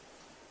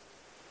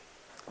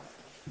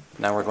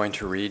Now we're going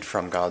to read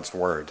from God's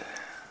Word.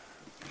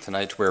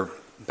 Tonight we're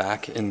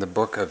back in the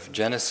book of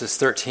Genesis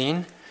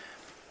 13.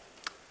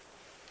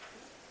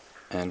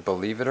 And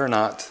believe it or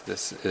not,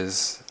 this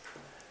is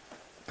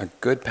a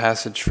good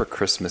passage for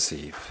Christmas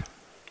Eve.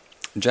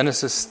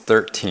 Genesis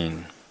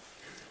 13.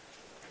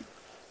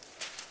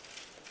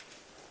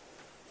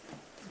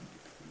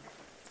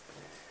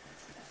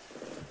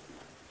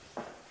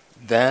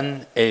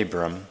 Then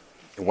Abram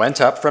went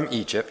up from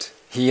Egypt,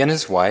 he and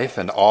his wife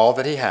and all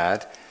that he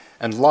had,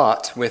 and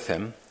Lot with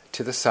him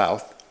to the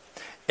south.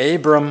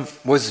 Abram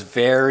was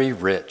very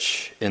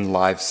rich in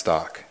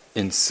livestock,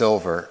 in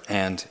silver,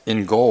 and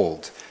in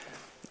gold.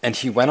 And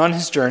he went on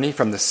his journey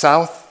from the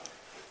south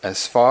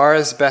as far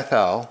as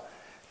Bethel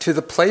to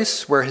the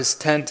place where his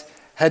tent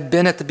had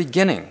been at the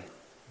beginning,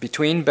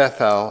 between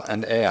Bethel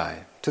and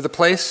Ai, to the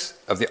place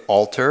of the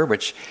altar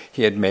which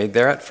he had made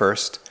there at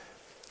first.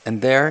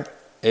 And there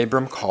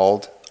Abram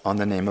called on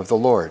the name of the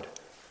Lord.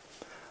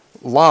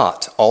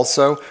 Lot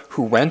also,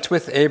 who went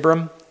with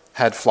Abram,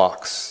 had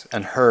flocks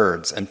and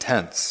herds and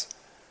tents.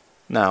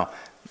 Now,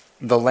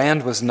 the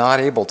land was not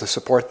able to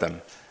support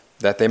them,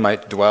 that they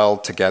might dwell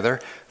together,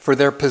 for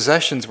their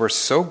possessions were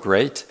so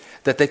great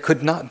that they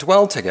could not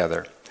dwell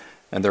together.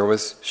 And there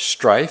was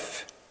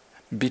strife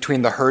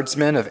between the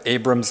herdsmen of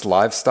Abram's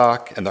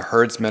livestock and the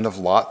herdsmen of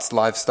Lot's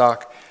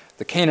livestock.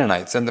 The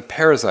Canaanites and the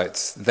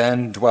Perizzites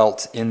then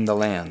dwelt in the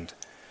land.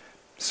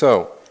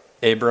 So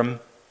Abram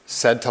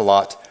said to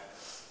Lot,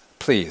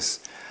 "Please,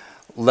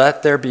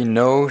 let there be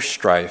no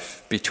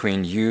strife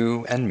between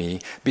you and me,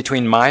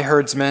 between my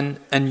herdsmen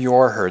and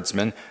your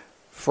herdsmen,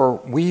 for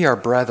we are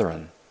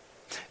brethren.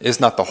 Is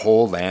not the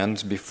whole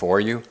land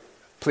before you?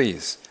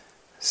 Please,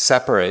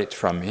 separate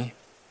from me.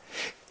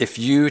 If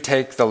you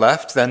take the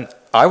left, then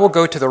I will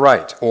go to the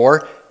right,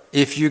 or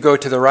if you go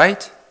to the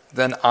right,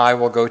 then I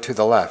will go to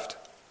the left."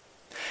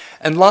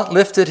 And Lot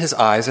lifted his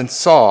eyes and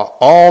saw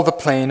all the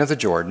plain of the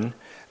Jordan,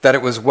 that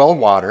it was well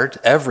watered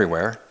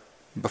everywhere,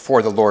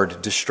 before the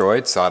Lord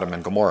destroyed Sodom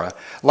and Gomorrah,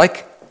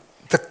 like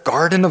the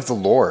garden of the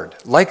Lord,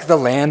 like the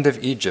land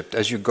of Egypt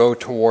as you go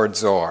toward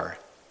Zoar.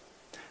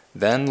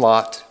 Then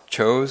Lot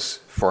chose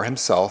for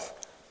himself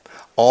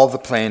all the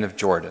plain of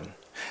Jordan,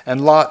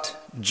 and Lot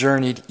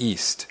journeyed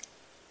east,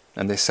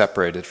 and they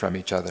separated from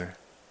each other.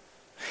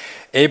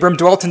 Abram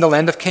dwelt in the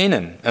land of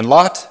Canaan, and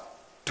Lot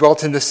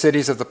dwelt in the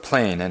cities of the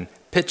plain, and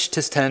pitched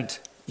his tent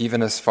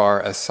even as far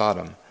as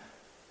Sodom.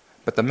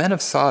 But the men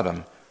of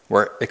Sodom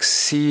were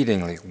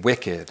exceedingly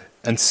wicked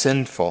and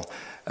sinful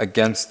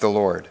against the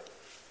Lord.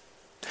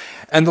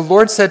 And the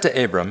Lord said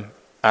to Abram,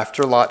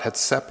 after Lot had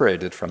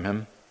separated from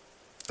him,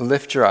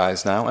 "Lift your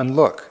eyes now and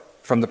look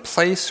from the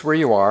place where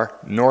you are,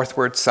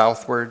 northward,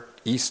 southward,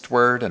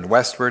 eastward, and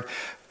westward,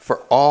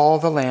 for all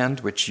the land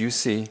which you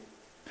see,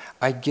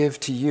 I give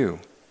to you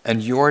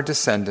and your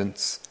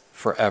descendants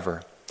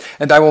forever.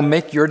 And I will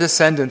make your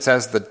descendants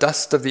as the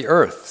dust of the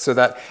earth, so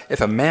that if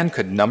a man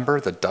could number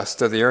the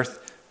dust of the earth,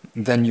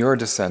 then your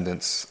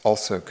descendants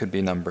also could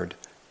be numbered.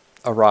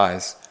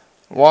 Arise,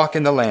 walk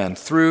in the land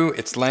through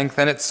its length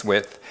and its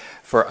width,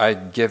 for I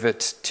give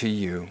it to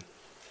you."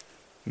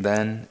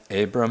 Then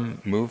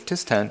Abram moved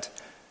his tent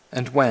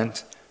and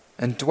went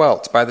and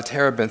dwelt by the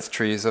terebinth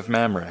trees of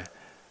Mamre,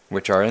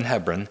 which are in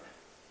Hebron,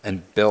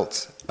 and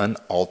built an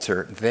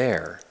altar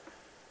there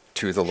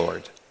to the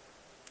Lord.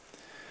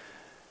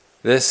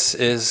 This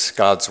is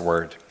God's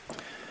word.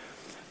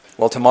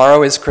 Well,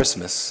 tomorrow is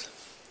Christmas.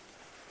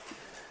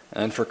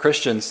 And for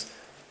Christians,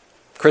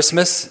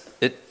 Christmas,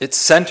 it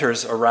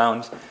centers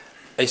around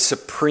a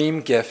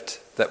supreme gift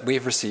that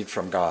we've received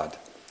from God.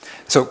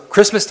 So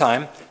Christmas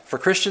time, for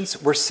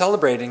Christians, we're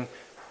celebrating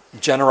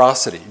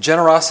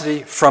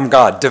generosity from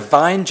God,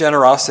 divine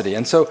generosity.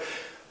 And so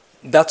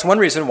that's one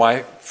reason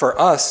why, for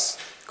us,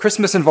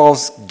 Christmas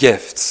involves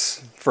gifts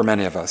for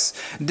many of us.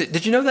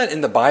 Did you know that in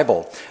the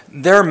Bible,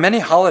 there are many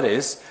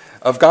holidays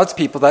of God's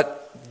people that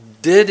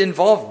did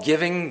involve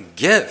giving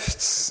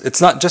gifts? It's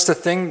not just a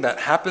thing that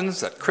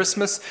happens at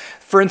Christmas.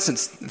 For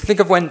instance, think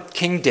of when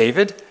King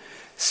David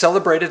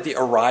celebrated the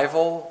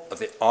arrival of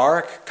the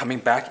ark coming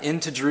back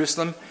into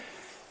Jerusalem.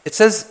 It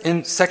says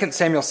in 2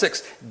 Samuel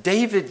 6,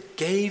 David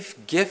gave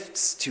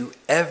gifts to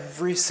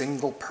every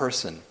single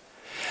person.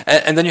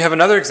 And then you have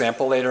another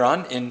example later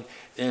on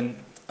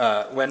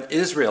when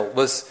Israel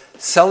was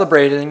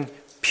celebrating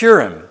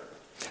Purim.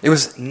 It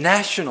was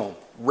national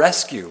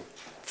rescue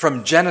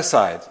from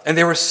genocide, and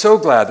they were so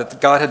glad that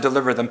God had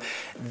delivered them.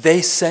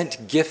 They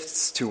sent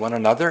gifts to one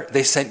another.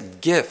 They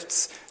sent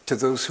gifts to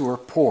those who were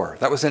poor.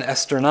 That was in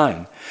Esther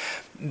 9.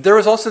 There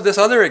was also this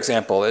other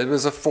example. It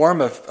was a form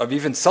of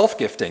even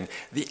self-gifting.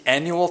 The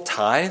annual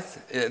tithe,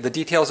 the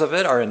details of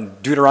it are in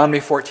Deuteronomy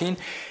 14.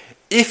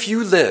 If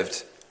you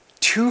lived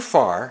too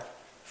far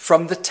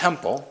from the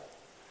temple,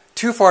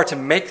 too far to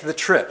make the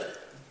trip,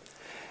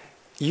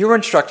 you were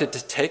instructed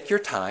to take your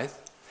tithe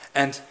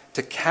and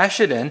to cash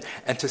it in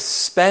and to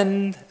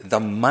spend the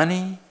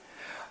money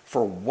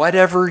for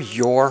whatever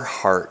your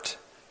heart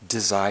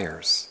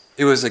desires.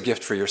 It was a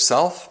gift for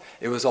yourself.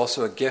 It was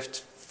also a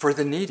gift for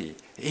the needy.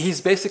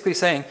 He's basically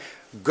saying,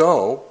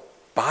 go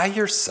buy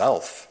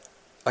yourself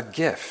a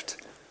gift.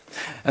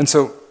 And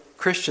so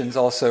Christians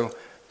also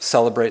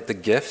celebrate the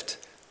gift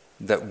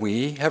that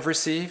we have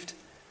received.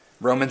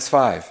 Romans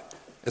 5,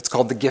 it's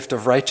called the gift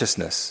of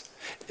righteousness.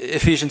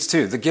 Ephesians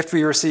 2, the gift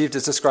we received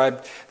is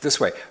described this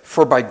way: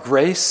 for by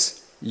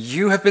grace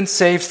you have been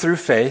saved through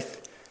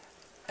faith,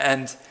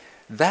 and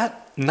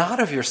that not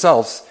of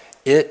yourselves,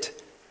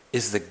 it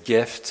is the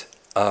gift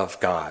of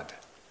God.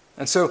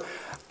 And so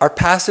our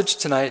passage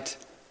tonight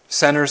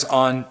centers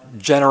on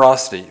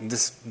generosity,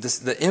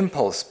 the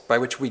impulse by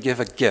which we give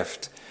a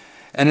gift.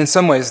 And in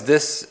some ways,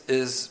 this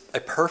is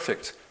a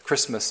perfect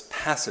Christmas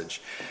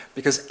passage,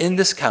 because in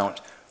this account,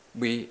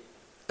 we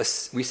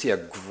see a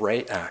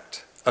great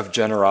act of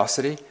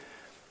generosity,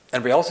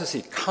 and we also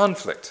see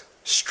conflict,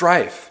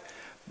 strife.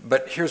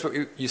 But here's what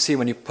you see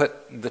when you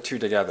put the two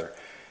together.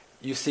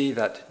 You see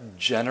that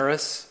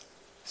generous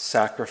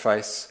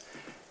sacrifice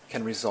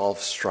can resolve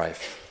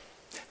strife.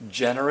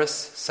 Generous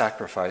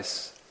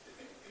sacrifice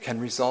can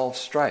resolve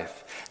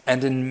strife.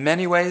 And in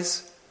many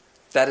ways,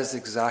 that is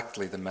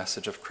exactly the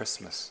message of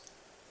Christmas.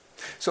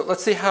 So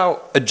let's see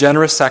how a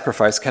generous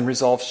sacrifice can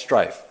resolve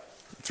strife.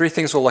 3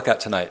 things we'll look at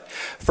tonight.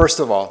 First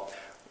of all,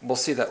 we'll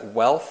see that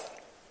wealth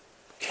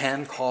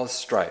can cause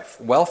strife.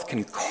 Wealth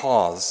can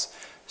cause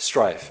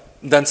strife.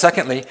 Then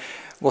secondly,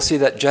 we'll see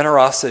that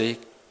generosity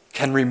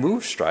can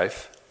remove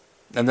strife.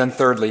 And then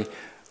thirdly,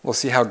 we'll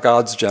see how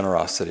God's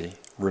generosity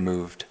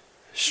removed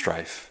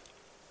strife.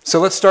 So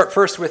let's start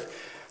first with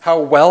how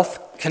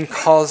wealth can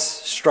cause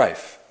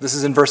strife. This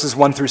is in verses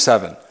 1 through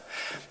 7.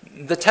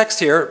 The text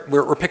here,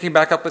 we're picking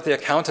back up with the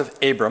account of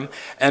Abram,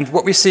 and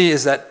what we see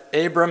is that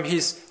Abram,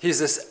 he's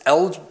this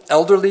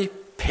elderly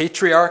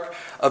patriarch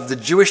of the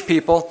Jewish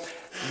people.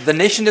 The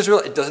nation Israel,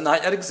 it does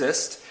not yet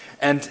exist,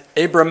 and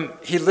Abram,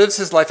 he lives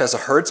his life as a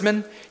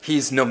herdsman.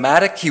 He's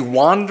nomadic. He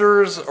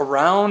wanders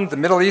around the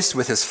Middle East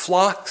with his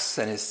flocks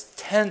and his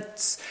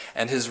tents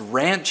and his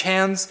ranch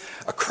hands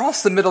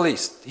across the Middle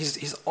East.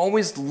 He's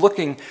always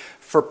looking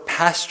for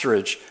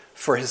pasturage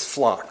for his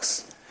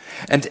flocks.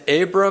 And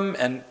Abram,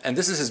 and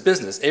this is his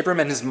business, Abram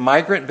and his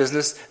migrant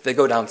business, they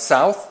go down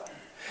south,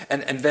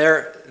 and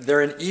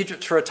they're in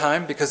Egypt for a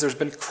time because there's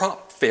been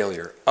crop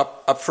failure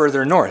up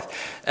further north.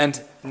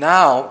 And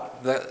now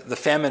the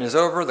famine is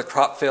over, the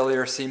crop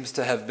failure seems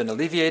to have been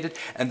alleviated,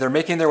 and they're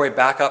making their way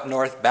back up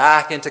north,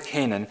 back into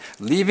Canaan,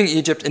 leaving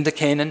Egypt into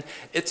Canaan.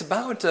 It's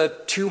about a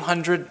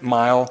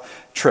 200-mile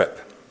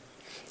trip.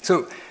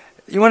 So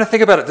you want to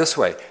think about it this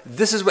way.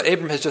 This is what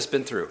Abram has just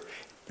been through.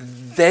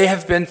 They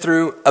have been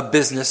through a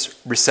business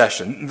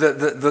recession.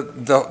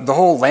 The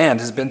whole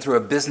land has been through a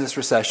business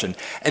recession.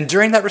 And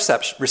during that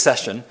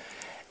recession,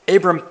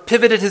 Abram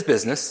pivoted his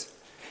business.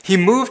 He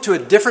moved to a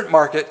different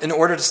market in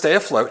order to stay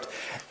afloat.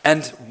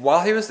 And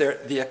while he was there,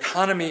 the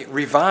economy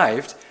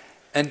revived,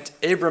 and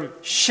Abram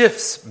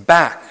shifts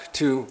back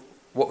to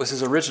what was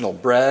his original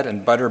bread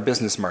and butter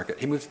business market.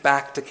 He moves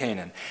back to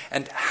Canaan.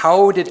 And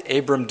how did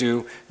Abram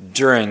do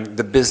during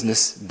the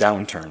business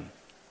downturn?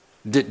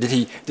 Did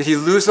he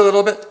lose a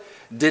little bit?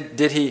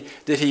 Did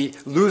he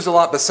lose a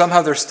lot, but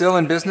somehow they're still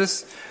in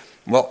business?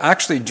 Well,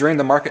 actually, during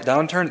the market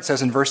downturn, it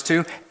says in verse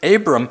 2,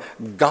 Abram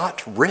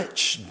got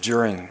rich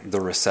during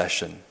the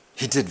recession.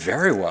 He did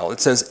very well.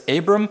 It says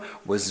Abram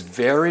was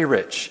very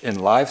rich in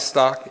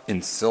livestock,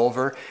 in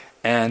silver,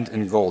 and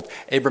in gold.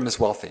 Abram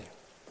is wealthy.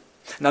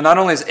 Now, not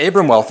only is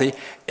Abram wealthy,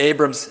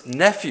 Abram's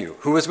nephew,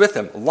 who was with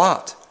him,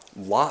 Lot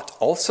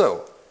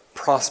also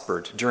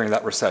prospered during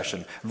that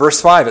recession.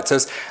 Verse 5, it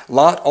says,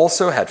 Lot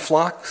also had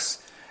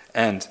flocks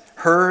and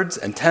herds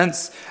and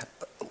tents.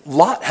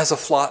 Lot has a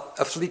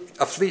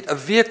fleet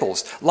of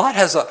vehicles. Lot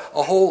has a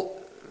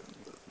whole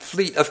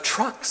fleet of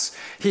trucks.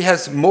 He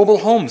has mobile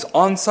homes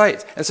on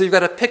site. And so you've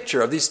got a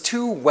picture of these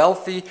two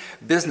wealthy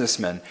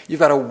businessmen. You've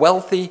got a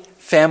wealthy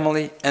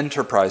family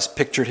enterprise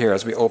pictured here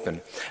as we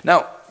open.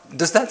 Now,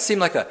 does that seem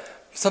like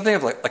something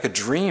of like a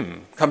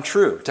dream come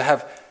true, to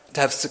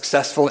have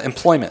successful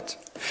employment,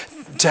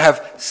 to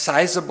have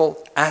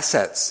sizable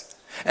assets?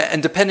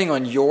 And depending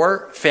on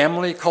your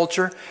family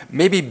culture,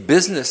 maybe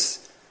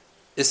business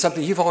is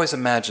something you've always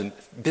imagined.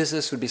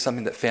 Business would be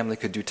something that family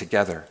could do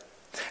together.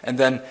 And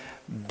then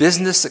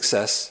business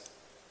success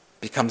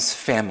becomes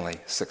family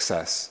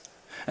success.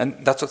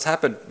 And that's what's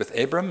happened with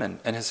Abram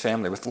and his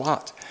family, with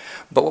Lot.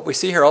 But what we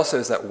see here also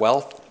is that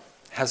wealth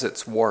has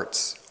its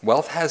warts.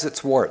 Wealth has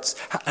its warts.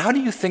 How do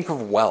you think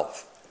of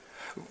wealth?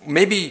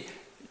 Maybe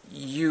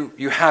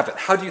you have it.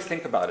 How do you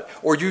think about it?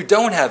 Or you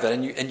don't have it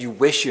and you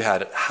wish you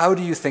had it. How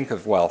do you think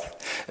of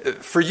wealth?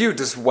 For you,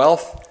 does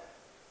wealth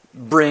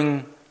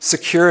bring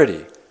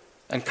security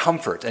and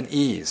comfort and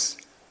ease?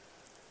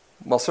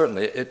 Well,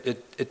 certainly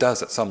it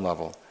does at some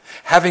level.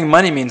 Having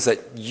money means that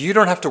you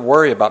don't have to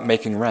worry about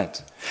making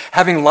rent.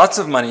 Having lots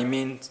of money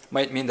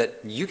might mean that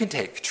you can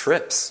take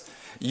trips.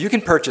 You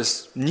can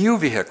purchase new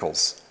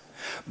vehicles.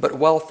 But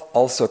wealth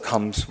also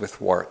comes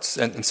with warts,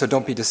 and so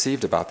don't be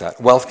deceived about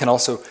that. Wealth can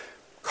also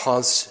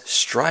cause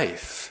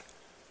strife,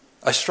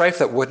 a strife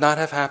that would not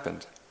have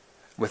happened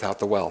without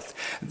the wealth.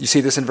 You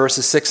see this in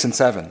verses 6 and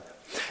 7.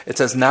 It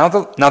says, Now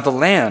the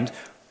land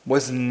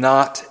was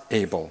not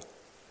able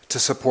to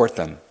support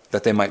them,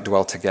 that they might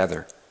dwell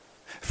together.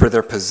 For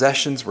their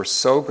possessions were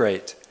so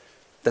great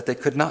that they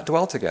could not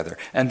dwell together.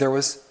 And there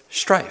was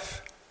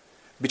strife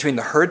between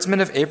the herdsmen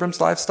of Abram's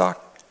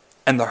livestock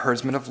and the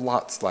herdsmen of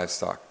Lot's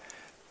livestock.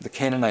 The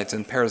Canaanites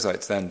and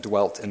Perizzites then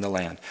dwelt in the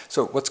land.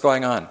 So what's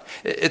going on?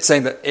 It's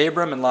saying that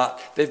Abram and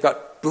Lot, they've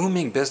got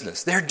booming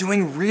business. They're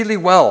doing really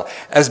well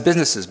as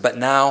businesses, but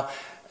now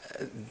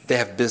they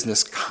have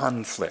business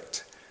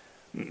conflict.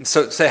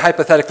 So say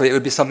hypothetically, it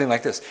would be something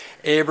like this.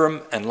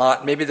 Abram and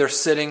Lot, maybe they're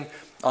sitting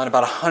on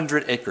about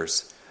 100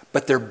 acres,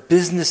 but their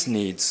business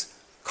needs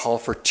call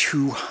for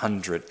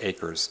 200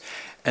 acres.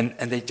 And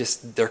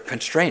they're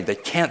constrained. They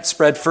can't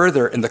spread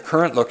further in the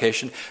current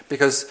location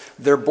because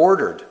they're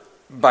bordered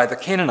by the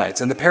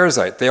Canaanites and the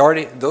Perizzites.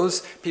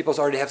 Those peoples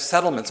already have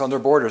settlements on their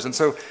borders, and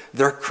so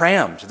they're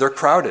crammed, they're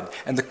crowded,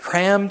 and the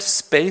crammed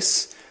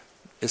space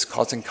is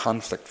causing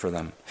conflict for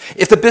them.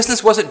 If the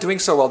business wasn't doing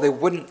so well, they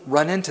wouldn't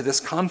run into this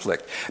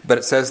conflict. But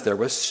it says there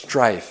was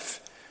strife.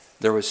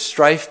 There was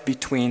strife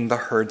between the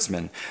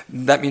herdsmen.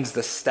 That means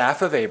the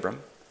staff of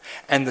Abram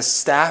and the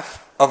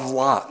staff of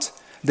Lot.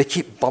 They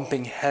keep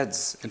bumping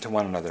heads into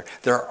one another.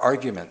 There are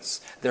arguments,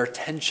 there are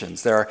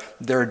tensions, there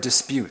are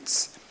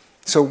disputes.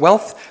 So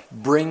wealth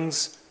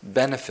brings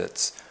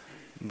benefits,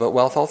 but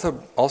wealth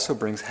also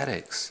brings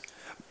headaches.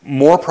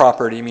 More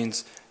property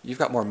means you've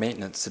got more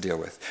maintenance to deal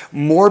with.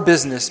 More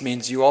business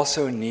means you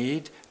also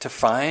need to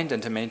find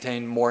and to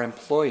maintain more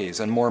employees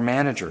and more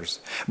managers.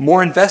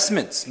 More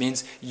investments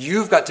means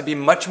you've got to be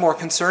much more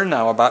concerned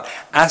now about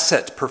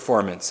asset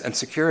performance and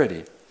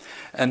security.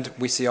 And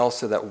we see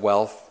also that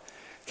wealth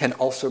can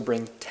also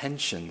bring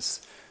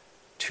tensions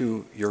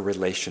to your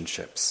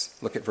relationships.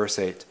 Look at verse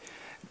 8.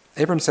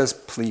 Abram says,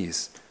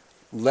 "Please,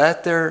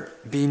 let there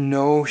be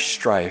no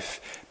strife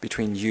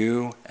between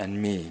you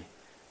and me,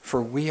 for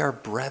we are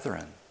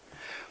brethren."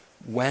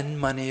 When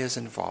money is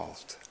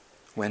involved,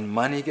 when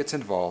money gets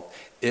involved,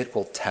 it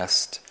will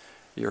test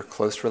your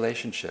close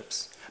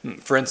relationships.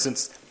 For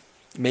instance,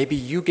 maybe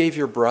you gave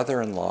your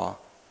brother-in-law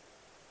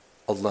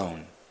a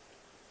loan,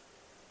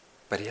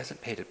 but he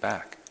hasn't paid it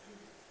back.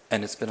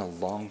 And it's been a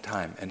long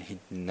time, and he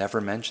never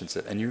mentions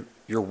it. And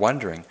you're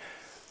wondering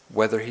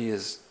whether he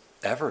is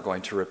ever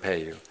going to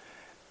repay you.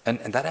 And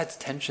that adds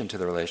tension to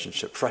the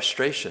relationship,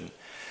 frustration.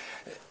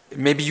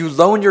 Maybe you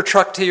loan your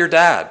truck to your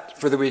dad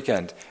for the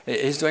weekend.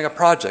 He's doing a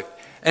project,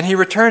 and he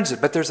returns it,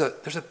 but there's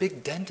a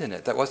big dent in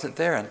it that wasn't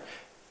there, and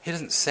he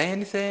doesn't say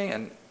anything,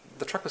 and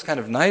the truck was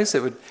kind of nice.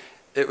 It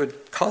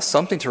would cost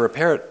something to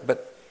repair it,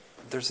 but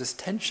there's this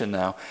tension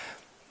now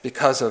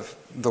because of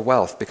the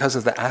wealth, because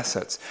of the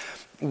assets.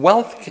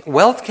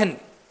 Wealth can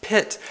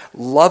pit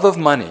love of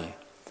money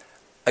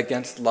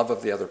against love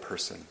of the other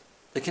person.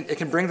 It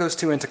can bring those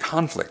two into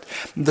conflict.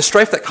 The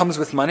strife that comes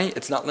with money,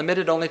 it's not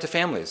limited only to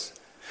families.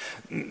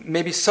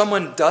 Maybe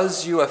someone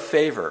does you a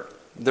favor.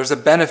 There's a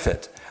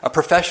benefit, a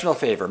professional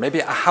favor, maybe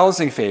a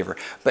housing favor.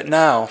 But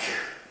now,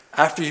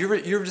 after you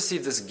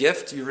receive this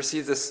gift, you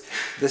receive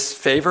this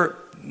favor,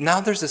 now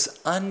there's this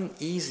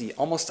uneasy,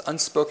 almost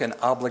unspoken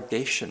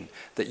obligation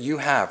that you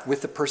have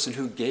with the person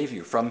who gave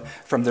you from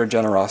their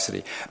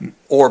generosity.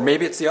 Or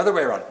maybe it's the other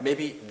way around.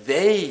 Maybe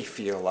they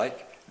feel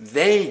like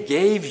they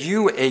gave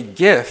you a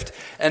gift,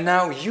 and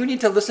now you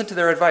need to listen to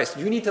their advice.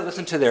 You need to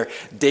listen to their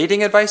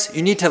dating advice.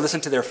 You need to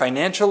listen to their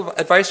financial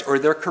advice or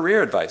their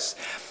career advice.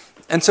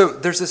 And so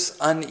there's this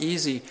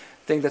uneasy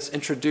thing that's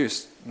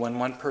introduced when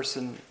one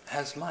person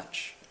has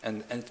much,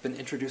 and it's been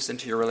introduced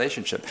into your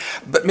relationship.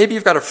 But maybe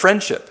you've got a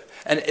friendship,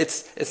 and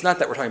it's not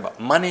that we're talking about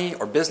money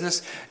or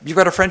business. You've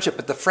got a friendship,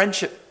 but the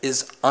friendship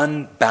is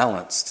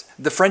unbalanced.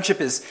 The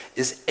friendship is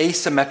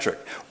asymmetric.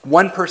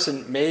 One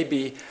person may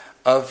be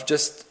of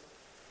just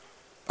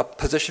a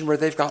position where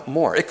they've got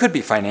more. It could be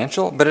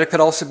financial, but it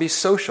could also be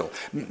social.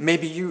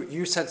 Maybe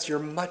you sense you're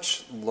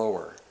much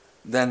lower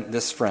than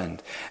this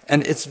friend.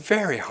 And it's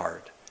very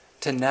hard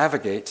to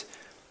navigate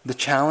the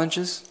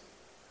challenges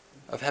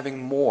of having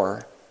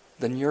more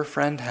than your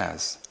friend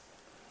has.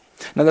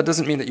 Now, that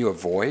doesn't mean that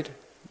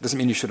doesn't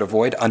mean you should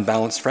avoid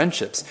unbalanced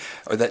friendships,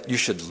 or that you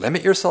should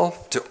limit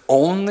yourself to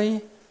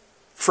only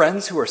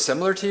friends who are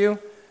similar to you.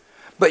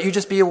 But you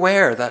just be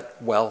aware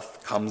that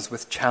wealth comes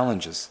with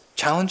challenges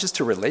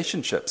to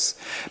relationships.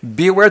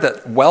 Be aware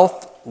that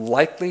wealth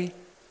likely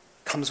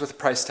comes with a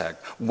price tag.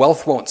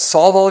 Wealth won't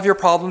solve all of your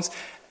problems,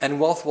 and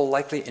wealth will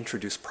likely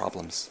introduce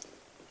problems.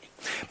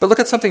 But look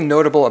at something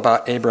notable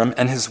about Abram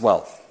and his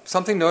wealth.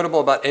 Something notable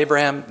about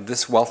Abraham,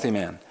 this wealthy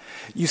man.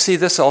 You see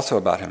this also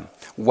about him.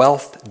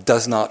 Wealth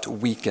does not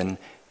weaken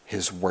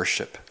his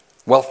worship.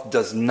 Wealth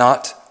does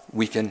not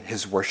weaken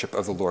his worship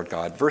of the Lord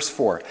God. Verse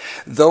 4,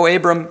 though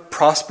Abram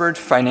prospered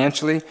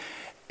financially,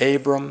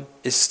 Abram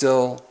is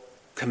still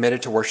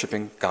committed to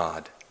worshiping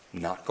God,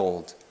 not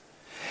gold.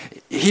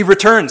 Abram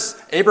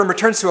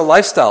returns to a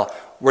lifestyle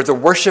where the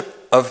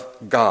worship of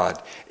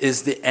God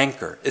is the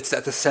anchor. It's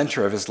at the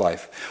center of his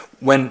life.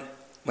 When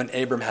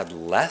Abram had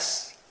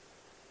less,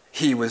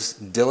 he was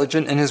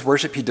diligent in his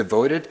worship. He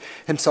devoted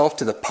himself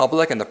to the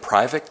public and the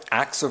private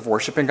acts of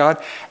worshiping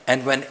God.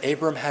 And when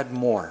Abram had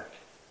more,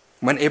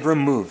 When Abram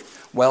moved,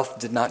 wealth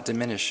did not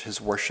diminish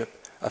his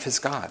worship of his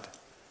God.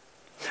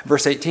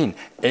 Verse 18,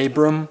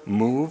 Abram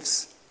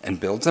moves and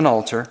builds an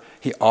altar.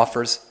 He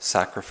offers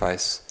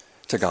sacrifice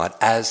to God,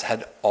 as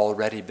had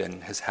already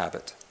been his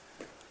habit.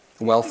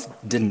 Wealth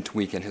didn't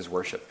weaken his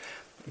worship.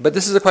 But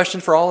this is a question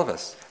for all of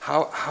us.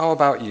 How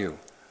about you?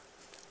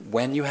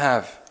 When you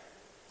have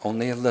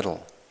only a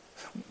little,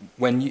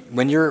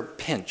 when you're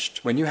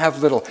pinched, when you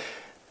have little,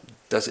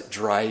 does it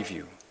drive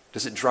you?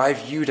 Does it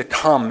drive you to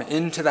come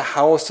into the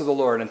house of the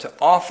Lord and to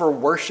offer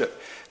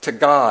worship to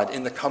God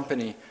in the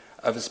company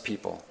of his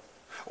people?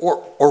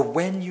 Or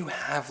when you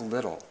have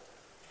little,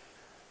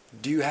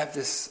 do you have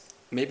this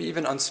maybe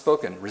even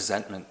unspoken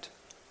resentment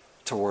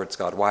towards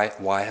God?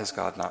 Why has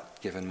God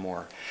not given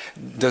more?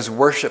 Does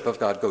worship of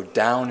God go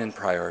down in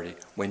priority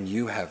when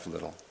you have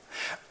little?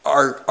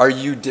 Are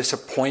you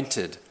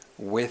disappointed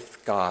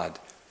with God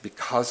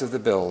because of the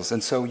bills,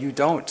 and so you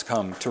don't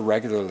come to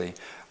regularly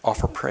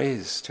offer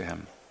praise to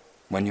him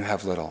when you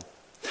have little?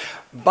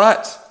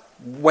 But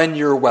when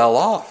you're well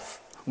off,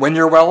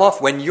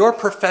 when your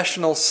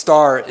professional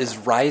star is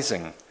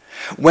rising,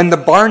 when the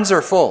barns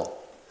are full,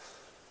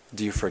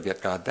 do you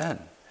forget God then?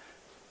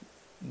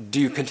 Do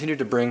you continue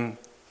to bring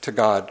to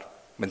God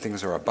when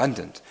things are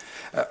abundant?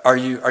 Are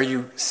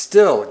you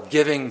still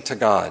giving to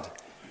God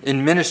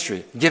in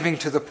ministry, giving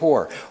to the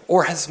poor?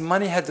 Or has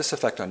money had this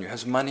effect on you?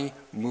 Has money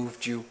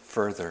moved you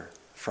further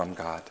from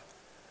God?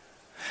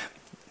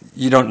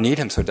 You don't need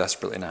him so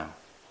desperately now.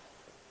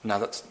 Now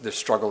that the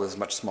struggle is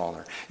much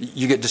smaller.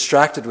 You get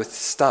distracted with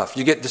stuff.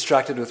 You get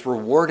distracted with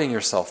rewarding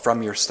yourself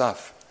from your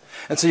stuff.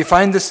 And so you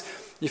find this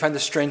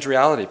strange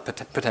reality,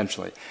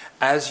 potentially.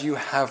 As you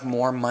have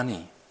more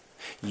money,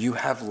 you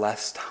have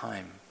less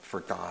time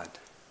for God.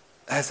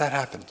 Has that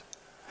happened?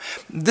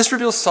 This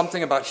reveals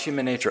something about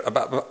human nature,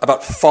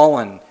 about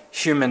fallen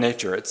human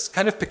nature. It's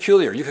kind of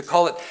peculiar. You could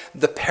call it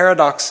the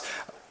paradox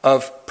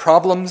of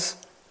problems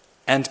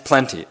and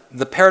plenty.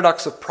 The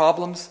paradox of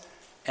problems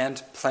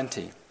and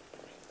plenty.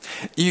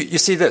 You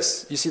see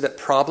this. You see that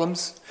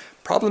problems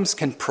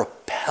can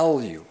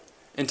propel you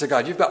into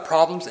God. You've got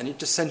problems and he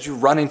just sends you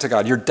running to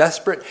God. You're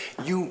desperate.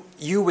 You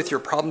with your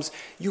problems,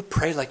 you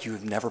pray like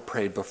you've never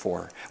prayed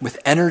before. With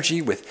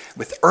energy,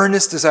 with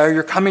earnest desire,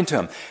 you're coming to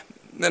him.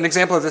 An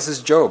example of this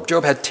is Job.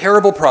 Job had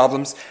terrible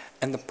problems,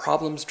 and the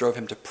problems drove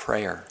him to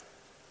prayer,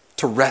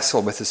 to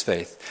wrestle with his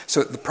faith.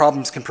 So the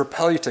problems can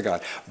propel you to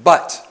God.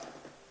 But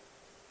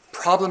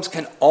problems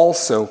can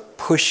also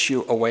push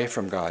you away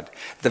from God.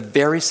 The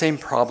very same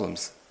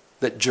problems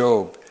that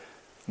Job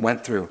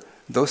went through,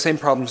 those same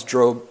problems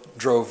drove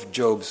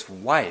Job's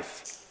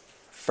wife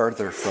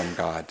further from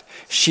God.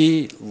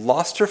 She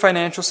lost her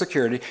financial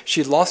security,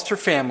 she lost her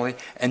family,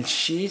 and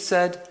she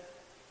said,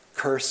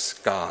 "Curse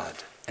God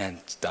and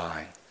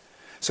die."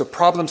 So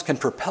problems can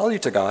propel you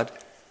to God.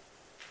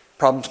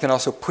 Problems can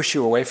also push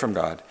you away from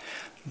God.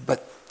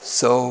 But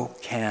so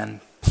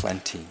can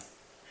plenty.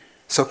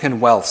 So can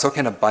wealth. So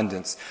can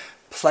abundance.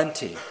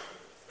 Plenty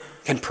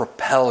can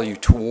propel you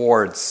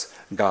towards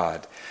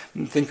God.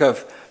 Think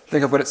of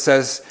what it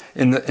says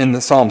in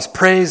the Psalms.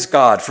 Praise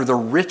God for the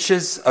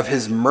riches of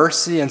his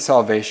mercy and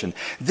salvation.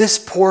 This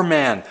poor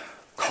man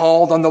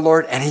called on the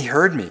Lord, and he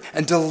heard me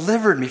and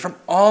delivered me from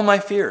all my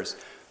fears.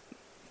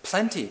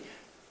 Plenty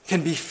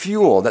can be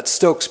fuel that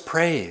stokes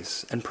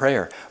praise and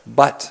prayer,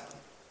 but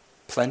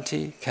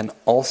plenty can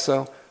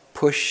also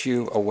push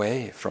you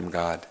away from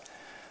God.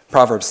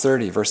 Proverbs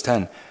 30, verse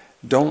 10,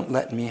 don't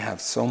let me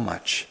have so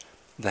much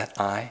that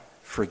I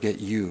forget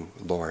you,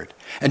 Lord,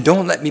 and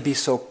don't let me be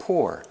so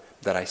poor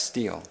that I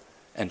steal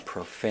and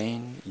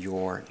profane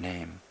your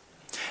name.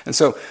 And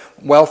so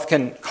wealth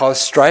can cause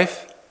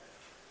strife,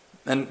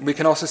 and we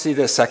can also see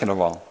this, second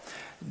of all.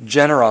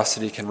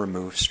 Generosity can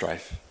remove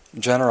strife.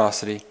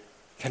 Generosity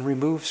can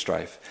remove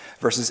strife.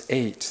 Verses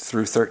 8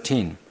 through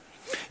 13.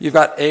 You've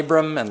got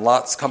Abram and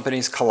Lot's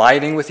companies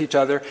colliding with each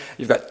other.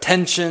 You've got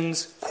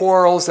tensions,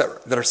 quarrels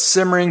that are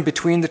simmering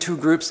between the two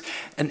groups.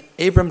 And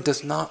Abram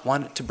does not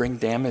want it to bring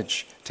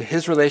damage to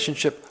his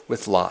relationship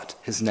with Lot,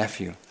 his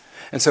nephew.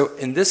 And so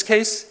in this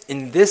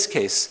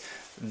case,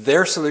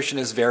 their solution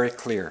is very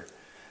clear.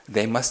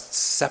 They must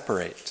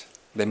separate.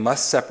 They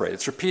must separate.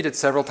 It's repeated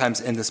several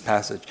times in this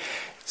passage.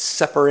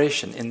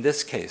 Separation, in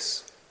this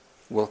case,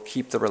 will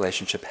keep the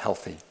relationship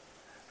healthy.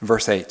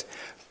 Verse 8,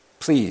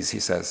 please, he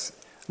says,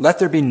 let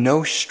there be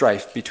no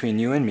strife between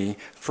you and me,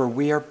 for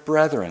we are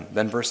brethren.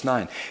 Then verse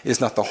 9, is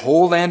not the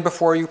whole land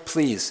before you?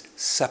 Please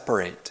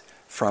separate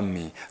from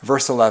me.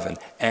 Verse 11,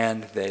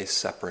 and they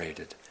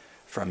separated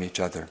from each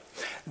other.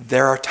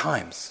 There are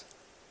times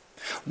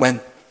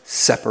when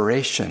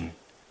separation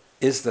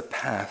is the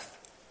path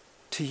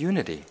to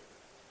unity.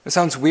 It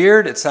sounds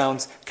weird, it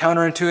sounds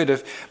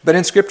counterintuitive, but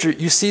in Scripture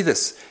you see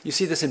this. You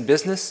see this in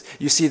business,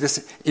 you see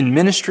this in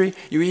ministry,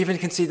 you even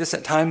can see this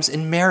at times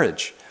in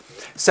marriage.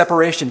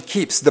 Separation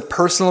keeps the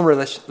personal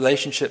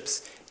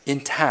relationships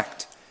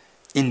intact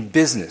in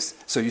business.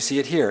 So you see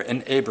it here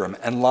in Abram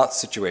and Lot's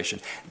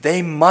situation.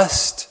 They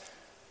must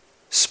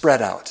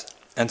spread out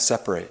and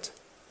separate.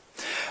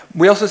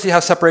 We also see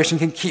how separation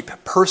can keep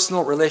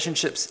personal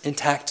relationships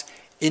intact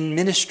in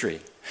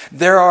ministry.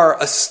 There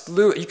are a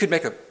slew, you could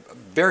make a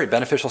very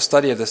beneficial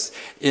study of this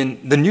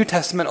in the New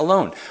Testament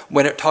alone,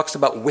 when it talks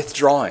about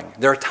withdrawing.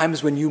 There are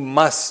times when you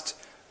must,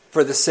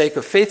 for the sake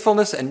of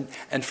faithfulness and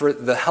for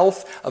the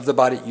health of the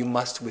body, you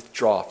must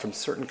withdraw from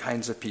certain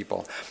kinds of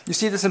people. You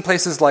see this in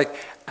places like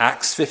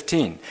Acts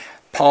 15.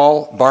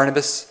 Paul,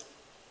 Barnabas,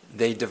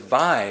 they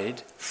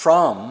divide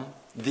from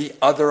the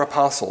other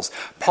apostles.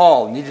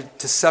 Paul needed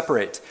to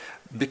separate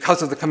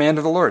because of the command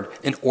of the Lord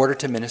in order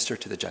to minister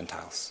to the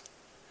Gentiles,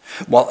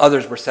 while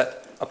others were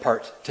set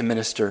apart to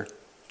minister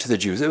to the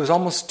Jews. It was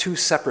almost two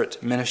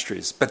separate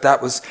ministries, but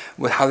that was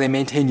how they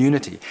maintained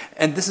unity.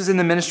 And this is in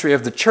the ministry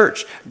of the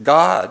church.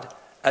 God,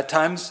 at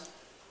times,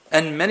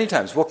 and many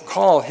times, will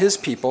call his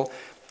people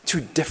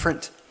to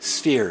different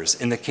spheres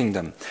in the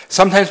kingdom.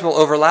 Sometimes we'll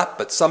overlap,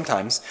 but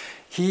sometimes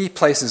he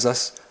places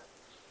us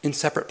in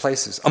separate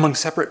places, among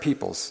separate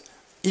peoples,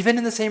 even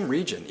in the same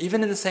region,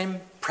 even in the same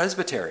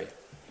presbytery.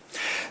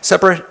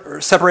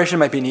 Separation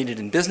might be needed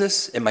in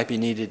business, it might be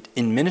needed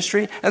in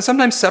ministry, and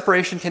sometimes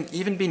separation can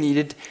even be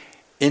needed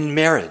in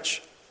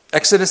marriage.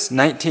 Exodus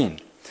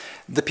 19.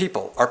 The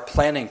people are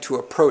planning to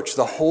approach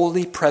the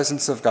holy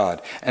presence of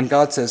God. And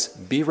God says,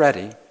 be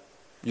ready.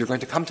 You're going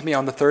to come to me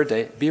on the third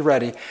day. Be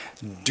ready.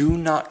 Do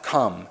not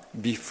come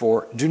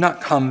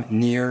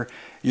near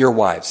your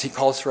wives. He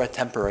calls for a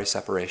temporary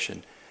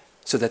separation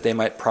so that they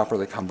might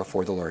properly come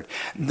before the Lord.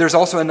 There's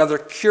also another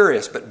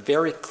curious but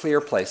very clear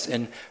place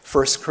in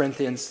 1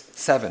 Corinthians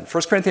 7.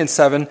 1 Corinthians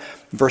 7,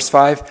 verse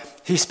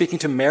 5, he's speaking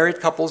to married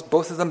couples,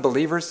 both of them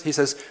believers. He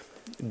says,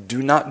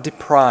 do not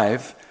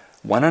deprive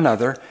one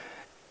another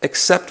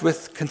except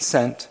with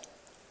consent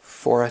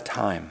for a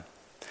time.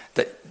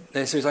 So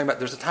he's talking about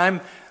there's a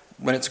time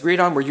when it's agreed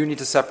on where you need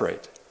to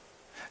separate,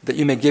 that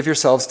you may give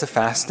yourselves to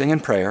fasting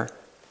and prayer,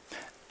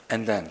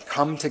 and then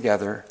come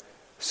together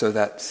so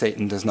that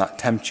Satan does not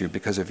tempt you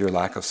because of your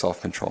lack of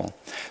self-control.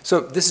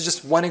 So this is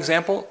just one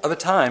example of a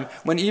time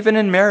when even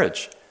in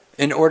marriage,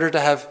 in order to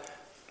have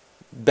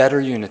better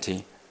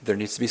unity, there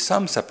needs to be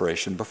some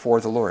separation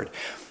before the Lord.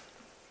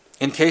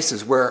 In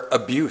cases where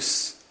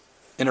abuse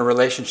in a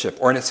relationship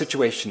or in a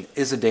situation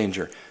is a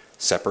danger,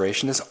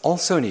 separation is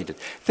also needed.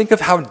 Think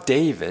of how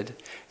David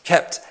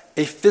kept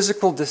a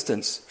physical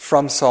distance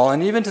from Saul,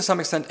 and even to some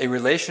extent a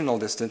relational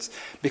distance,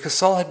 because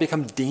Saul had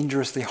become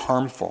dangerously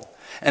harmful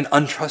and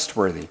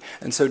untrustworthy.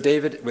 And so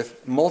David,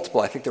 with multiple,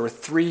 I think there were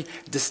 3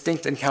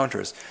 distinct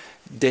encounters,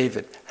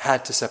 David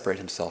had to separate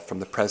himself from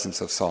the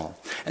presence of Saul.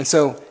 And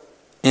so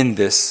in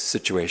this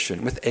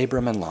situation with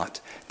Abram and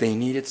Lot, they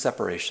needed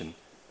separation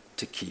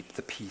to keep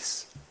the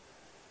peace.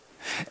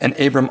 And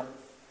Abram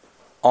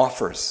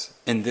offers,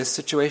 in this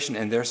situation,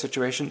 in their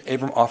situation,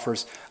 Abram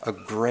offers a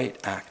great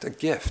act, a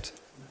gift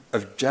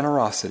of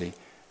generosity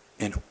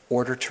in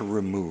order to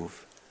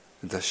remove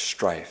the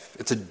strife.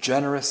 It's a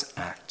generous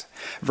act.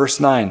 Verse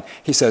 9,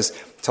 he says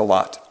to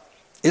Lot,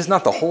 is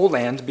not the whole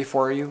land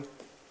before you?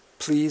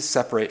 Please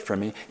separate from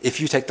me. If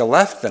you take the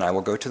left, then I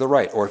will go to the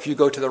right. Or if you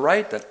go to the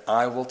right, then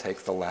I will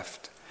take the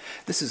left.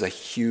 This is a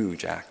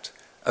huge act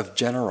of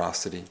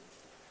generosity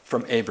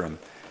from Abram,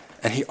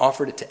 and he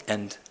offered it to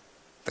end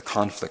the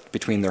conflict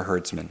between their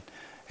herdsmen.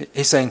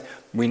 He's saying,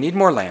 we need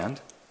more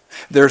land.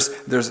 There's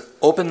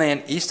open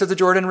land east of the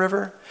Jordan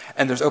River,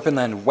 and there's open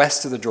land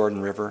west of the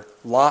Jordan River.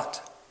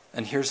 Lot,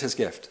 and here's his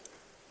gift.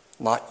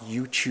 Lot,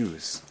 you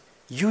choose.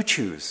 You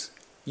choose.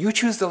 You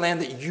choose the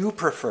land that you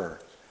prefer.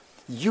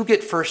 You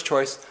get first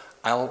choice,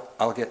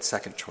 I'll get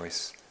second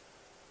choice.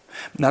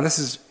 Now this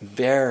is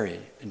very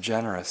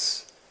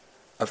generous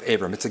of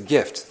Abram. It's a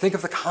gift. Think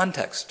of the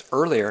context.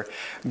 Earlier,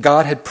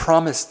 God had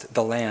promised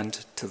the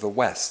land to the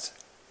west,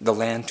 the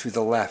land to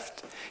the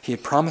left. He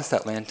had promised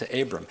that land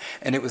to Abram.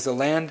 And it was the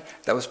land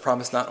that was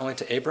promised not only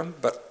to Abram,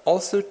 but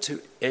also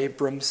to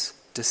Abram's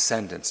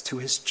descendants, to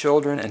his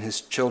children and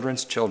his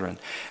children's children.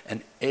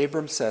 And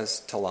Abram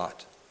says to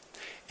Lot,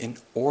 in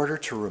order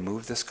to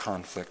remove this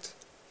conflict,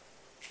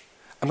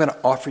 I'm going to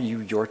offer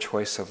you your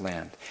choice of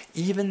land,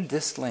 even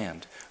this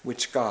land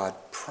which God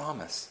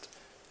promised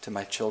to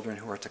my children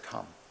who are to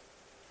come.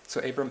 So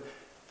Abram,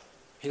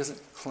 he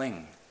doesn't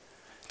cling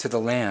to the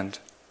land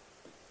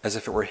as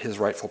if it were his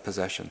rightful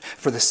possession.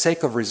 For the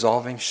sake of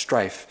resolving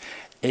strife,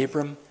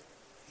 Abram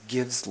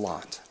gives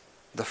Lot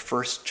the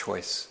first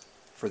choice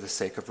for the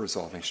sake of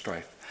resolving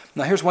strife.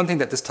 Now here's one thing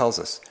that this tells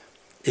us.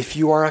 If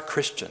you are a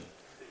Christian,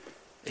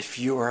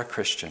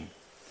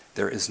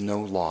 there is no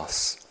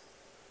loss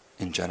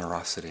in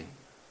generosity.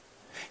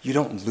 You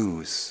don't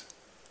lose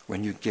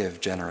when you give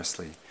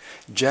generously.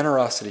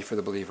 Generosity for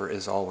the believer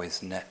is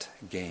always net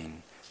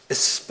gain,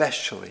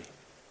 especially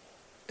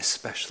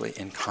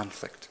in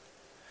conflict.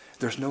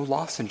 There's no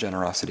loss in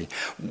generosity.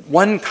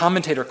 One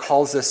commentator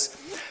calls this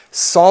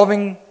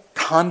solving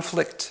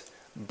conflict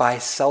by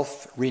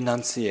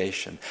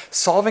self-renunciation.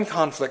 Solving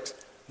conflict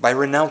by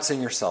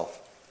renouncing yourself.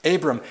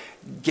 Abram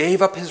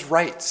gave up his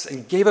rights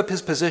and gave up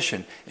his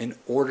position in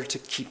order to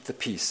keep the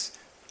peace.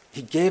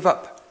 He gave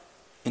up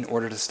in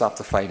order to stop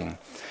the fighting.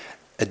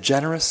 A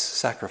generous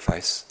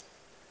sacrifice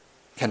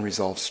can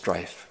resolve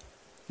strife.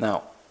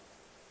 Now,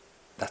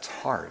 that's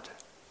hard.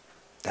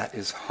 That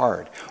is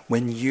hard.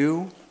 When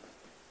you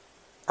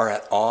are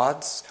at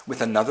odds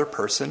with another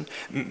person,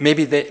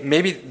 maybe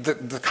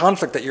the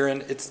conflict that you're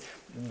in,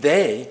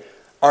 they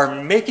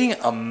are making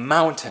a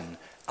mountain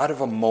out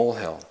of a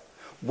molehill.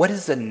 What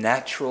is the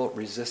natural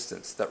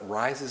resistance that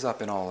rises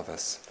up in all of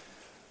us?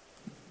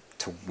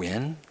 To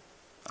win?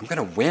 I'm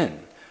going to win.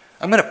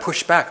 I'm going to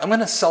push back. I'm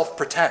going to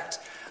self-protect.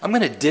 I'm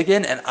going to dig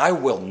in, and I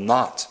will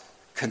not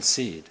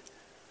concede.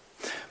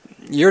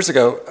 Years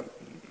ago,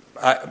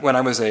 when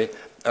I was a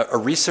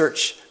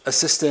research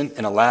assistant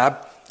in a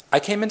lab, I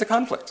came into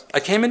conflict.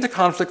 I came into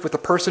conflict with the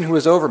person who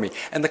was over me,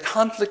 and the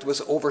conflict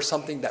was over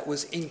something that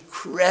was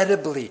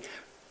incredibly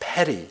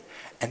petty,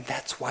 and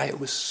that's why it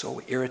was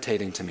so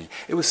irritating to me.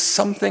 It was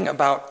something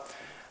about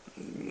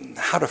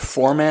how to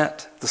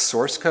format the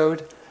source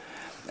code,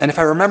 and if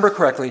I remember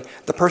correctly,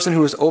 the person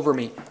who was over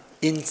me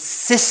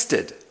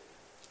insisted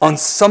on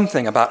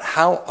something about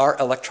how our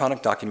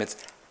electronic documents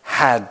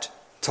had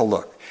to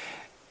look.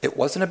 It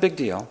wasn't a big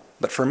deal,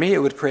 but for me it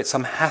would create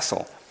some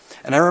hassle.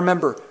 And I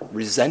remember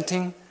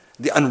resenting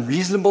the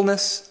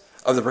unreasonableness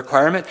of the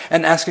requirement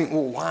and asking,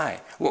 well,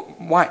 why?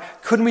 Why?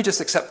 Couldn't we just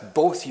accept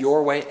both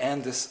your way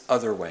and this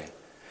other way?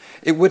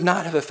 It would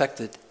not have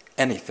affected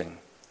anything,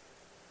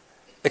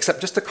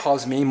 except just to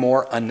cause me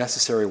more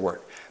unnecessary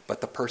work.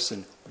 But the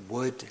person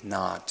would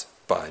not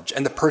budge,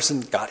 and the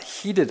person got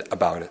heated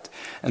about it.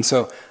 And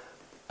so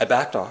I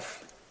backed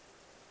off.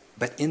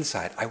 But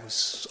inside, I was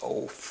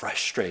so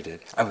frustrated.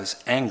 I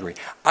was angry.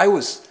 I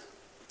was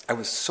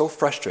so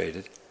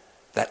frustrated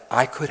that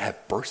I could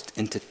have burst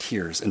into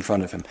tears in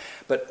front of him.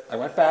 But I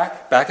went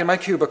back in my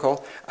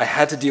cubicle. I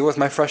had to deal with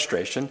my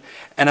frustration,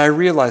 and I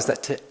realized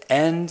that to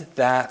end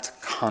that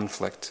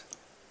conflict,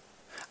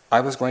 I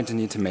was going to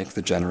need to make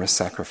the generous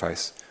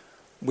sacrifice.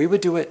 We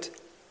would do it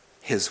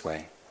his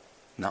way,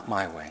 not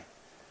my way.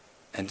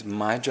 And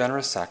my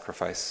generous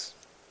sacrifice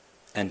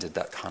ended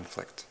that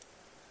conflict.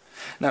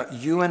 Now,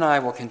 you and I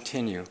will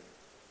continue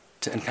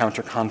to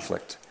encounter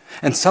conflict.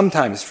 And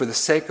sometimes, for the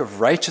sake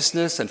of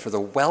righteousness and for the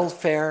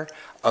welfare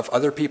of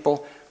other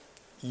people,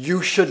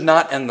 you should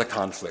not end the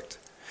conflict.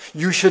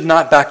 You should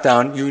not back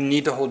down. You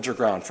need to hold your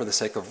ground for the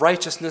sake of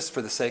righteousness,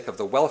 for the sake of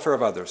the welfare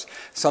of others.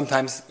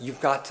 Sometimes you've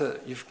got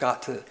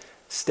to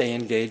stay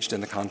engaged in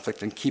the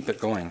conflict and keep it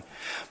going.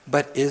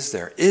 But is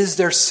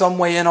there some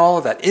way in all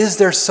of that? Is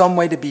there some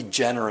way to be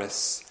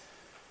generous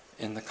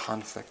in the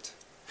conflict?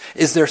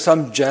 Is there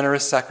some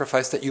generous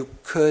sacrifice that you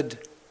could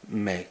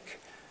make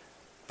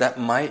that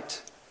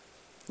might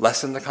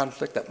lessen the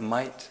conflict, that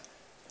might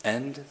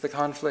end the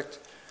conflict?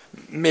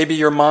 Maybe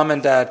your mom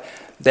and dad,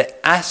 they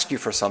ask you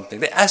for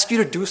something. They ask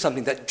you to do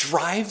something that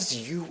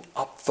drives you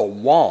up the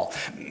wall.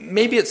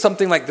 Maybe it's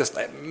something like this.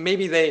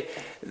 Maybe they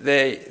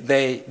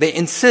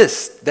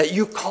insist that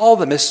you call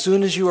them as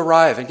soon as you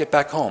arrive and get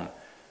back home.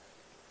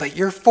 But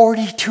you're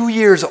 42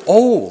 years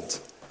old.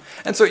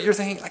 And so you're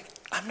thinking, like,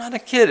 I'm not a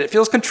kid. It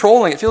feels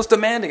controlling. It feels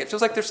demanding. It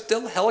feels like they're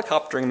still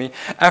helicoptering me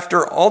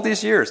after all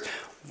these years.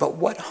 But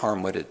what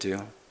harm would it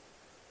do?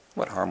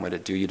 What harm would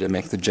it do you to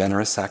make the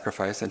generous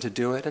sacrifice and to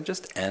do it and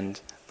just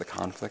end the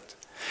conflict?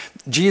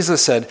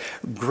 Jesus said,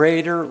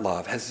 greater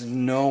love has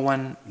no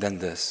one than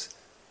this,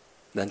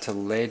 than to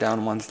lay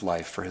down one's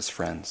life for his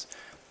friends.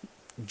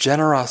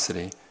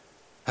 Generosity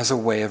has a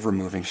way of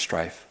removing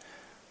strife.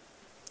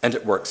 And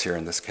it works here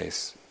in this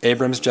case.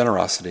 Abram's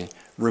generosity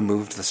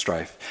removed the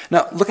strife.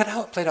 Now, look at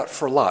how it played out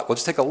for Lot. We'll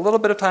just take a little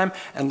bit of time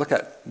and look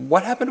at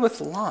what happened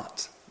with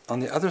Lot on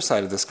the other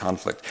side of this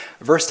conflict.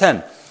 Verse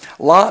 10,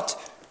 Lot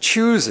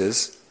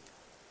chooses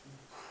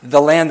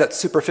the land that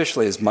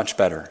superficially is much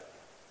better.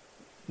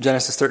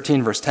 Genesis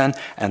 13, verse 10,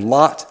 and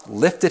Lot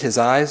lifted his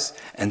eyes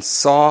and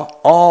saw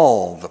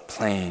all the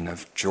plain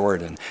of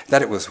Jordan,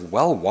 that it was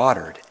well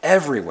watered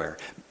everywhere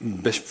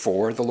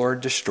before the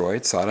Lord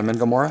destroyed Sodom and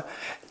Gomorrah.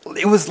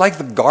 It was like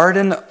the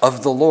garden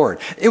of the Lord.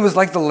 It was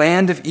like the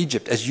land of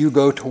Egypt as you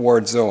go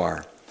toward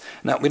Zoar.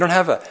 Now, we don't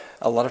have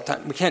a lot of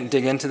time. We can't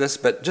dig into this,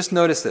 but just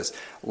notice this.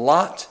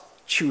 Lot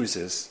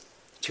chooses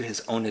to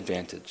his own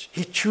advantage.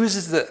 He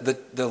chooses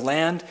the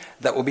land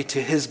that will be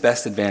to his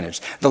best advantage.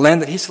 The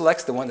land that he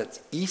selects, the one that's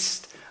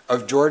east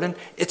of Jordan,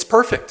 it's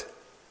perfect.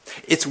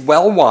 It's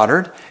well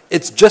watered.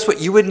 It's just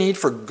what you would need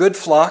for good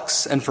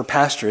flocks and for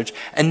pasturage.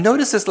 And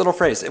notice this little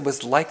phrase. It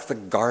was like the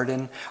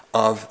garden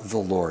of the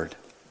Lord,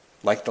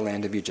 like the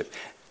land of Egypt.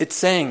 It's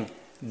saying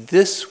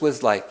this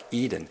was like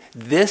Eden.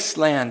 This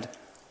land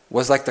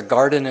was like the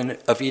Garden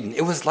of Eden.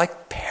 It was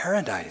like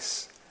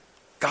paradise,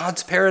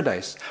 God's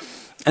paradise.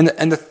 And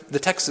the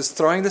text is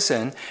throwing this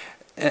in,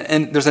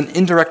 and there's an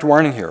indirect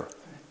warning here.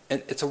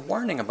 It's a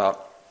warning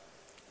about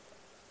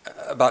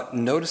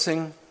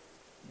noticing,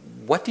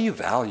 what do you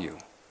value?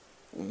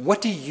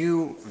 What do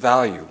you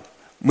value?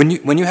 When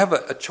you have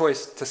a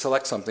choice to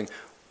select something,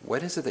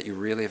 what is it that you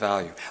really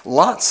value?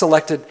 Lot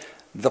selected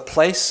the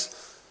place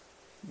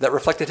that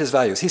reflected his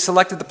values. He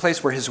selected the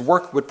place where his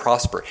work would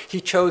prosper. He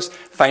chose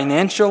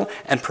financial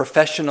and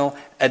professional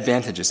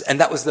advantages, and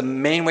that was the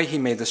main way he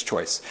made this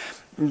choice.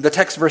 The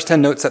text, verse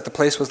 10, notes that the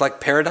place was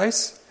like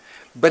paradise,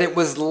 but it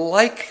was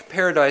like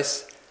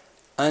paradise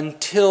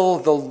until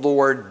the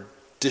Lord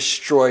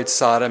destroyed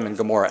Sodom and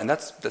Gomorrah. And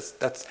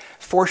that's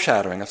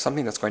foreshadowing of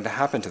something that's going to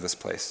happen to this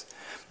place.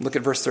 Look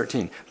at verse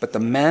 13. But the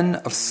men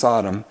of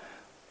Sodom,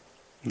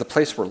 the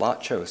place where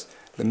Lot chose,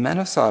 the men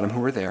of Sodom who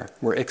were there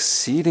were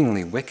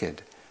exceedingly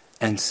wicked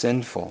and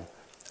sinful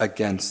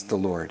against the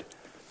Lord.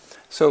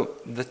 So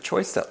the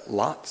choice that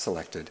Lot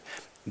selected,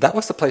 that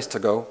was the place to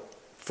go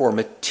for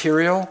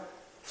material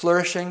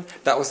flourishing.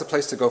 That was the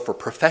place to go for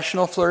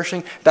professional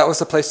flourishing. That was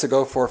the place to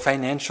go for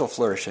financial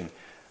flourishing.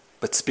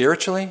 But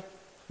spiritually,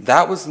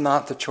 that was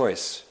not the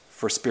choice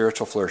for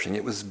spiritual flourishing.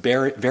 It was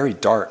very, very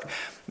dark.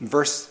 In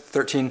verse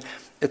 13,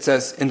 it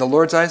says, in the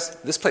Lord's eyes,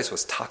 this place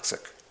was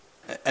toxic.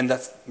 And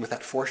that's with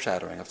that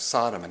foreshadowing of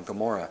Sodom and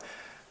Gomorrah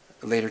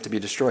later to be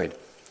destroyed.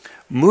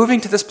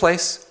 Moving to this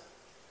place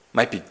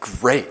might be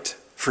great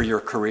for your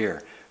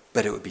career,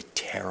 but it would be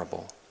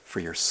terrible for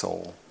your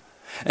soul.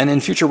 And in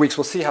future weeks,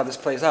 we'll see how this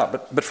plays out.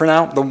 But for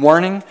now, the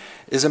warning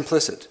is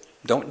implicit.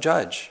 Don't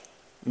judge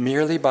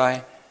merely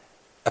by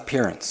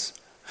appearance.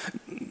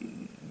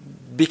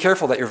 Be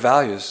careful that your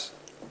values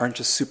aren't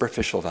just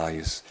superficial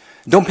values.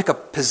 Don't pick a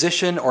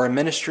position or a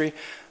ministry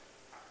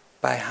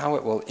by how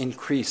it will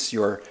increase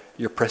your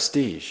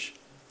prestige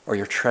or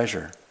your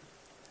treasure.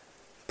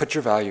 Put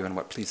your value in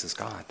what pleases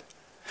God.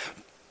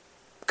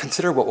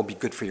 Consider what will be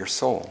good for your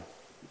soul.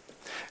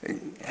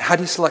 How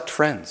do you select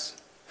friends?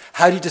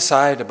 How do you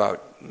decide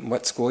about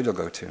what school you'll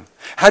go to?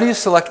 How do you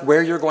select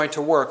where you're going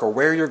to work or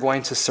where you're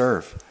going to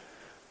serve?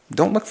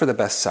 Don't look for the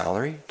best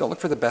salary. Don't look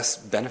for the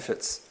best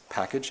benefits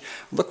package.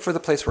 Look for the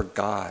place where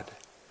God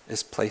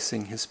is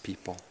placing his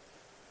people.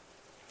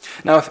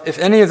 Now, if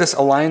any of this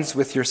aligns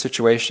with your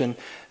situation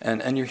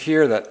and you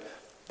hear that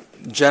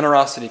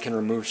generosity can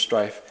remove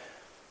strife,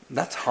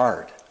 that's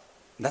hard.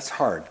 That's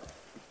hard.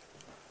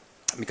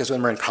 Because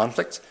when we're in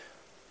conflict,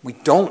 we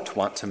don't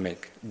want to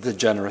make the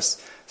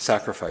generous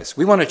sacrifice.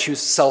 We want to choose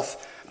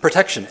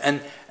self-protection.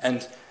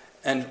 And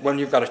when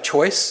you've got a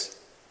choice,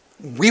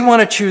 we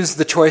want to choose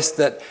the choice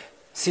that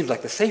seems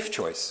like the safe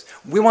choice.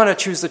 We want to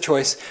choose the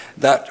choice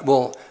that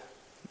will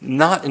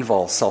not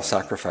involve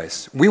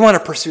self-sacrifice. We want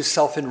to pursue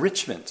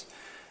self-enrichment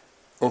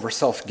over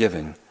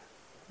self-giving.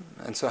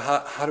 And so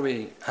how do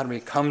we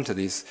come to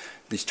these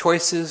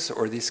choices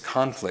or these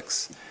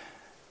conflicts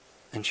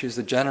and choose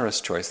the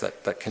generous choice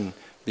that can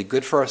be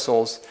good for our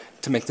souls,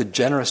 to make the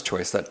generous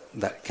choice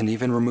that can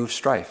even remove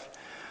strife?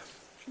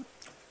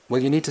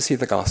 Well, you need to see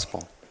the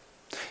gospel.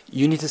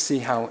 You need to see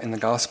how in the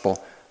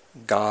gospel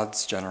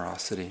God's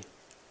generosity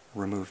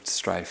removed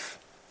strife.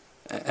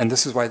 And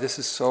this is why this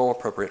is so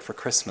appropriate for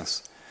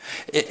Christmas.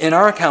 In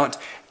our account,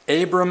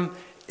 Abram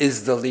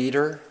is the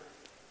leader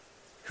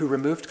who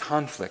removed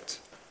conflict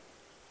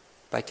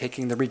by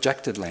taking the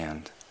rejected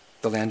land,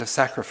 the land of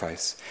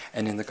sacrifice.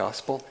 And in the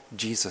gospel,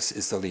 Jesus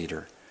is the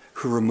leader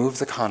who removed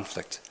the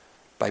conflict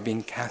by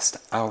being cast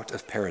out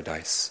of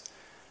paradise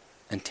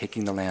and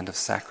taking the land of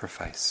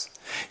sacrifice.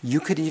 You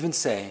could even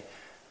say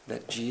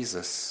that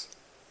Jesus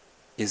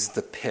is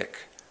the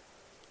pick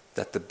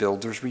that the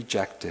builders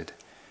rejected.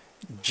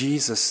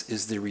 Jesus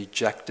is the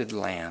rejected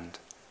land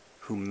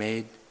who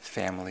made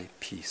family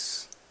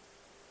peace.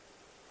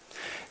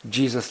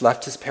 Jesus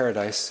left his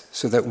paradise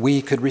so that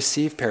we could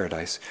receive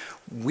paradise.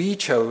 We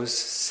chose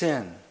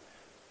sin,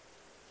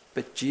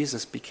 but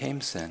Jesus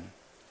became sin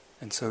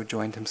and so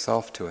joined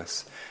himself to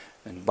us.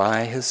 And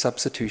by his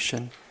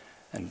substitution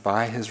and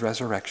by his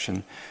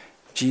resurrection,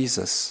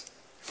 Jesus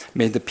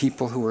made the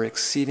people who were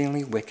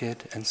exceedingly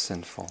wicked and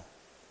sinful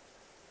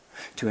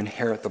to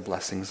inherit the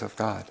blessings of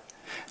God.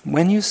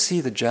 When you see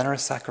the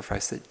generous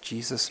sacrifice that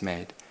Jesus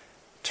made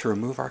to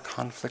remove our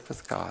conflict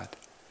with God,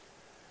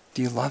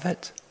 do you love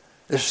it?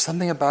 There's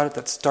something about it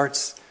that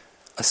starts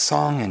a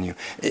song in you.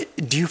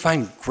 Do you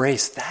find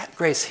grace, that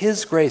grace,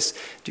 his grace,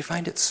 do you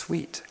find it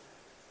sweet?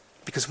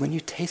 Because when you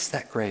taste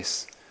that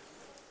grace,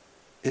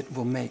 it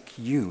will make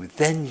you,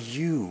 then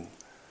you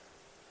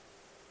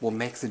will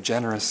make the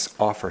generous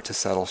offer to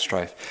settle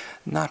strife,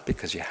 not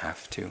because you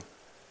have to,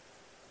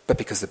 but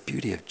because the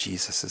beauty of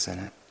Jesus is in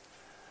it.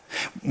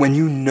 When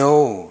you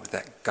know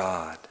that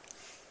God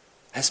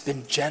has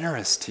been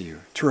generous to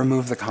you to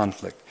remove the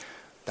conflict,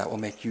 that will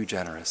make you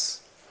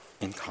generous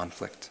in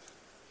conflict.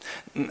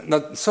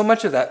 Now, so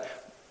much of that,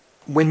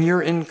 when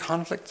you're in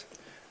conflict,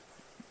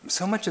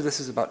 so much of this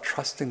is about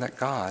trusting that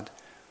God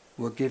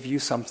will give you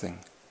something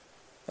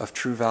of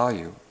true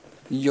value.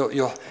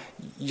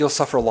 You'll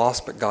suffer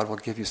loss, but God will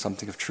give you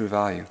something of true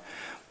value.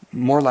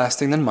 More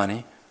lasting than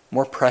money,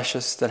 more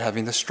precious than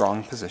having the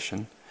strong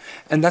position.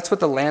 And that's what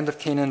the land of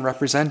Canaan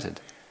represented.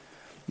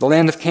 The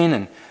land of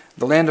Canaan,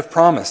 the land of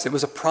promise. It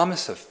was a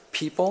promise of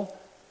people.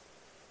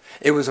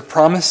 It was a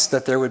promise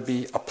that there would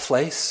be a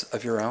place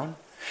of your own.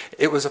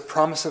 It was a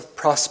promise of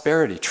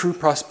prosperity, true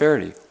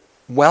prosperity.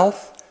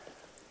 Wealth,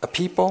 a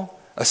people,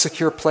 a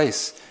secure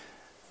place.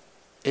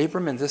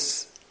 Abram in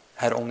this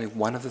had only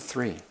one of the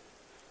three.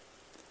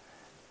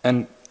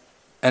 And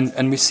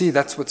we see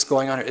that's what's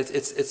going on.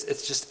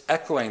 It's just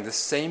echoing the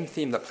same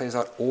theme that plays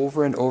out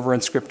over and over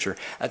in Scripture.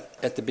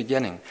 At the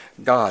beginning,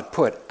 God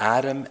put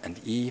Adam and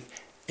Eve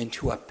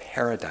into a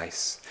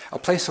paradise, a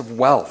place of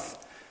wealth.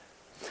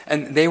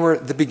 And they were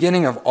the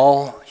beginning of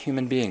all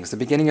human beings, the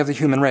beginning of the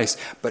human race.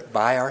 But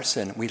by our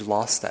sin, we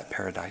lost that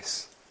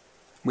paradise.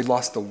 We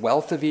lost the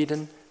wealth of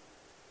Eden,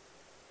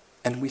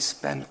 and we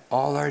spend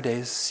all our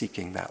days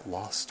seeking that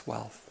lost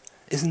wealth.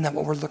 Isn't that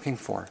what we're looking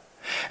for?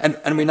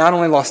 And we not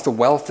only lost the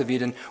wealth of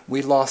Eden,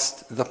 we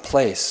lost the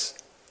place,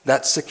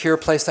 that secure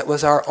place that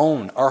was our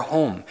own, our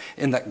home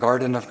in that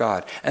garden of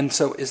God. And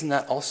so isn't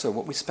that also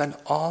what we spend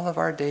all of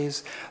our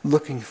days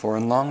looking for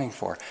and longing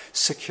for?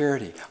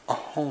 Security, a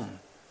home.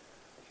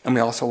 And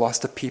we also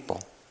lost a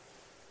people.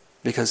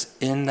 Because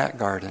in that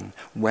garden,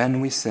 when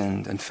we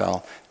sinned and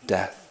fell,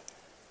 death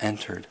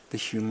entered the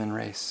human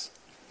race.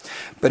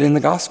 But in the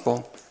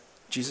gospel,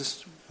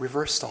 Jesus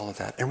reversed all of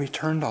that and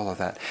returned all of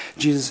that.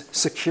 Jesus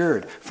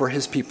secured for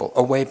his people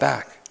a way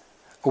back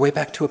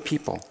to a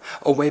people,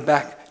 a way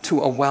back to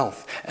a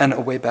wealth, and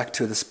a way back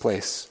to this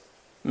place.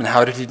 And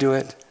how did he do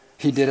it?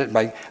 He did it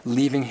by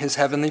leaving his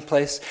heavenly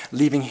place,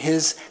 leaving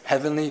his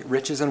heavenly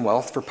riches and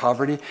wealth for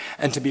poverty,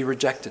 and to be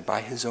rejected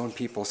by his own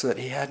people so that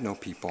he had no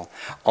people,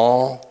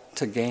 all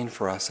to gain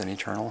for us an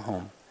eternal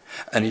home,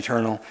 an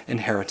eternal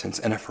inheritance,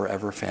 and a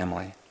forever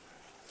family.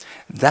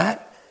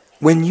 That,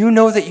 when you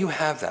know that you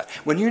have that,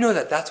 when you know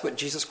that that's what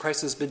Jesus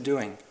Christ has been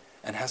doing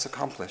and has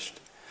accomplished,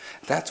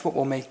 that's what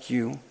will make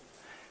you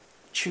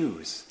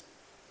choose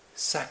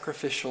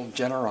sacrificial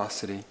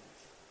generosity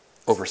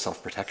over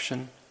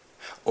self-protection,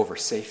 over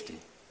safety.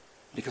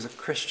 Because a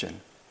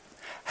Christian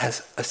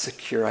has a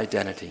secure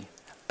identity,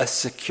 a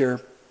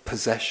secure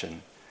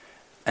possession,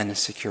 and a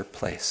secure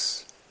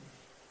place.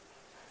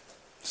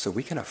 So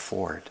we can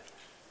afford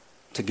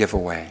to give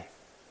away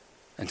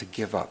and to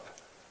give up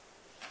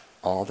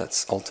all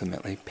that's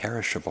ultimately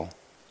perishable.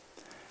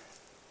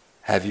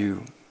 Have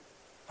you,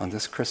 on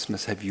this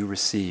Christmas, have you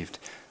received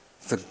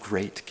the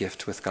great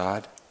gift with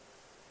God?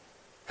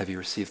 Have you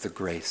received the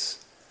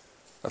grace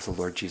of the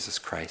Lord Jesus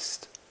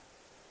Christ?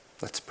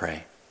 Let's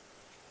pray.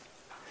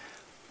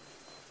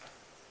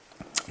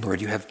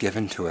 Lord, you have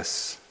given to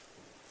us.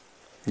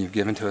 You've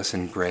given to us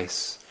in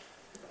grace.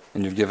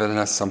 And you've given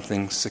us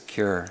something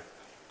secure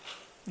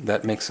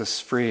that makes us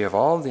free of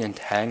all the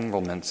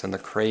entanglements and the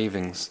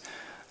cravings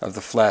of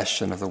the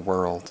flesh and of the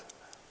world.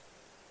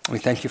 We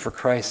thank you for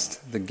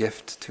Christ, the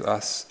gift to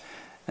us,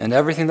 and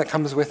everything that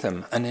comes with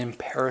him, an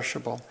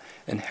imperishable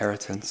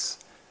inheritance.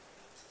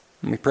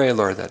 And we pray,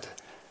 Lord, that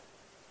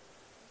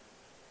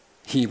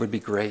he would be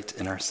great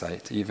in our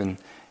sight, even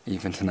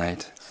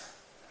tonight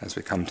as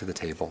we come to the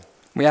table.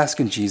 We ask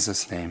in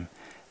Jesus' name,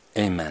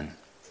 amen.